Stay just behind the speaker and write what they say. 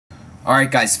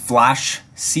Alright guys, Flash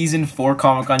Season 4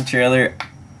 Comic-Con trailer.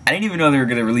 I didn't even know they were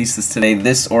going to release this today,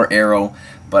 this or Arrow,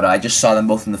 but I just saw them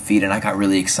both in the feed and I got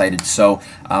really excited. So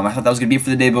I thought that was going to be it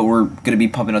for the day, but we're going to be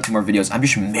pumping out 2 more videos. I'm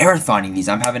just marathoning these.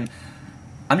 I'm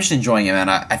just enjoying it, man.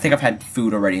 I think I've had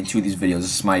food already in 2 of these videos.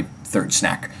 This is my 3rd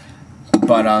snack.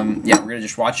 But yeah, we're going to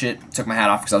just watch it. Took my hat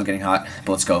off because I was getting hot.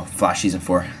 But let's go. Flash Season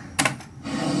 4.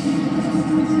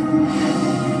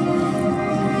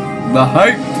 The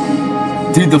hype!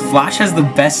 Dude, The Flash has the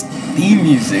best theme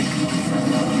music.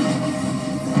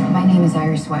 My name is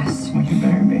Iris West. Would you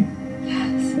marry me?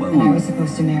 Yes. Whoa. And I was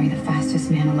supposed to marry the fastest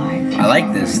man alive. I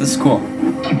like this. This is cool.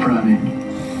 Keep running.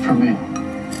 For me.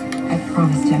 I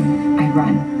promised him I'd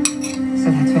run.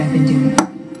 So that's what I've been doing.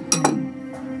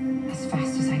 Running as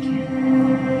fast as I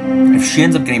can. If she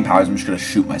ends up getting powers, I'm just gonna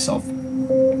shoot myself.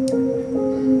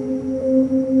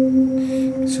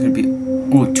 This is gonna be...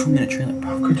 Oh, a 2-minute trailer.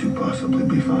 How could you possibly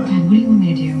be fine? Dad, what do you want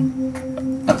me to do?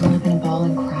 Roll up in a ball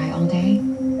and cry all day?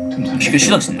 Because she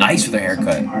looks nice with her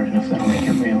haircut. Hard enough that'll make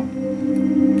it real.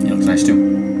 He looks nice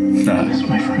too. That is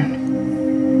my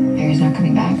friend. Barry's not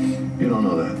coming back. You don't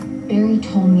know that. Barry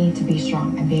told me to be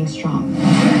strong. I'm being strong.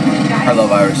 I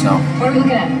love Iris now. What are we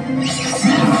looking at?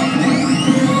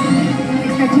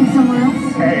 Expecting someone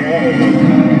else? Hey.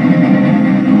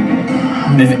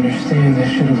 I understand this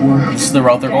should have worked. This is the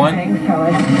route they're going?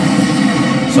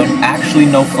 So actually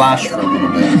no Flash for a little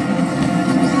bit.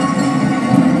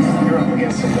 You're up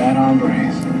against some bad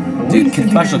hombres. Dude, Kid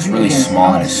Flash looks really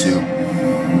small in his suit.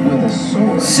 With a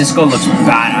sword. Cisco looks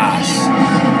badass.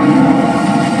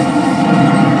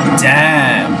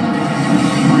 Damn.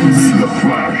 Bring the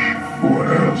Flash,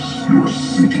 or else your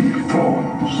city falls.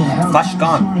 Flash is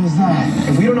gone. What is that?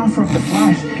 If we don't offer up the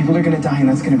Flash, people are gonna die, and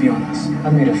that's gonna be on us. I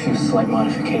made a few slight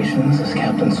modifications, as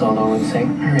Captain Solo would say.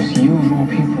 Iris, you of all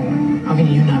people, how can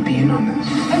you not be in on this?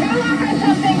 I'm gonna lock on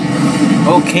something!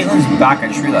 Oh, Caitlyn's back, I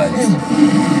just realized.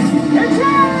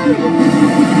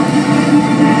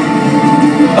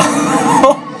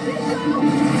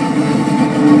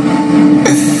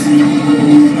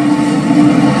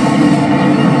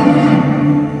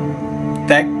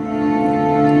 That...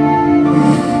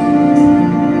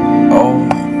 Oh.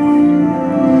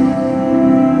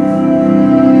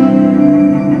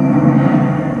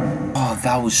 Oh,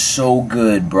 that was so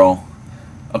good, bro.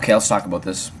 Okay, let's talk about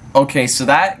this. Okay, so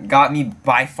that got me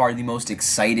by far the most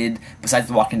excited, besides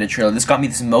the Walking Dead trailer. This got me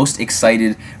the most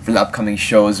excited for the upcoming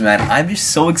shows, man. I'm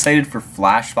just so excited for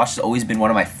Flash. Flash has always been one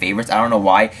of my favorites. I don't know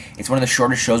why. It's one of the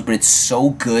shorter shows, but it's so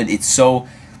good. It's so...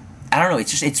 I don't know.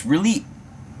 It's just... It's really...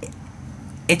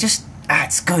 It just...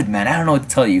 it's good, man. I don't know what to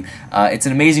tell you. It's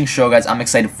an amazing show, guys. I'm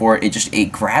excited for it.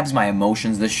 It grabs my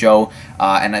emotions, this show.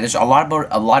 And there's a lot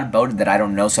about it that I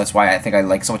don't know, so that's why I think I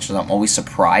like it so much, because I'm always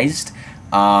surprised.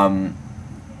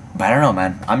 But I don't know,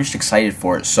 man. I'm just excited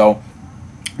for it. So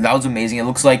that was amazing. It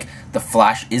looks like The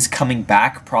Flash is coming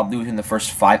back probably within the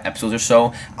first 5 episodes or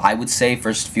so. I would say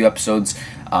first few episodes,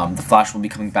 The Flash will be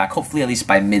coming back, hopefully at least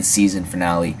by mid-season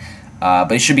finale.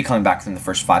 But it should be coming back within the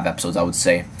first 5 episodes, I would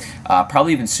say.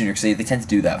 Probably even sooner, because they tend to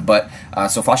do that. But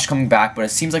so Flash is coming back, but it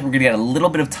seems like we're going to get a little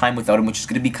bit of time without him, which is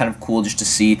going to be kind of cool just to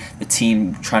see the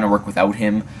team trying to work without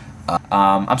him.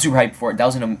 I'm super hyped for it. That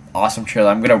was an awesome trailer.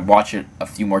 I'm gonna watch it a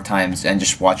few more times and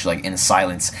just watch it like in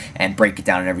silence and break it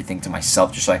down and everything to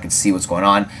myself, just so I can see what's going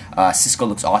on. Cisco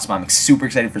looks awesome. I'm super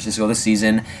excited for Cisco this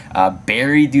season.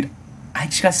 Barry, dude, I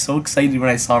just got so excited when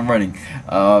I saw him running.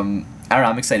 I don't know,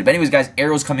 I'm excited. But anyways, guys,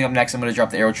 Arrow's coming up next. I'm gonna drop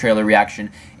the Arrow trailer reaction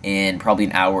in probably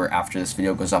an hour after this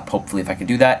video goes up, hopefully, if I can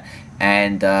do that.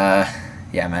 And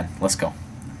yeah, man, let's go.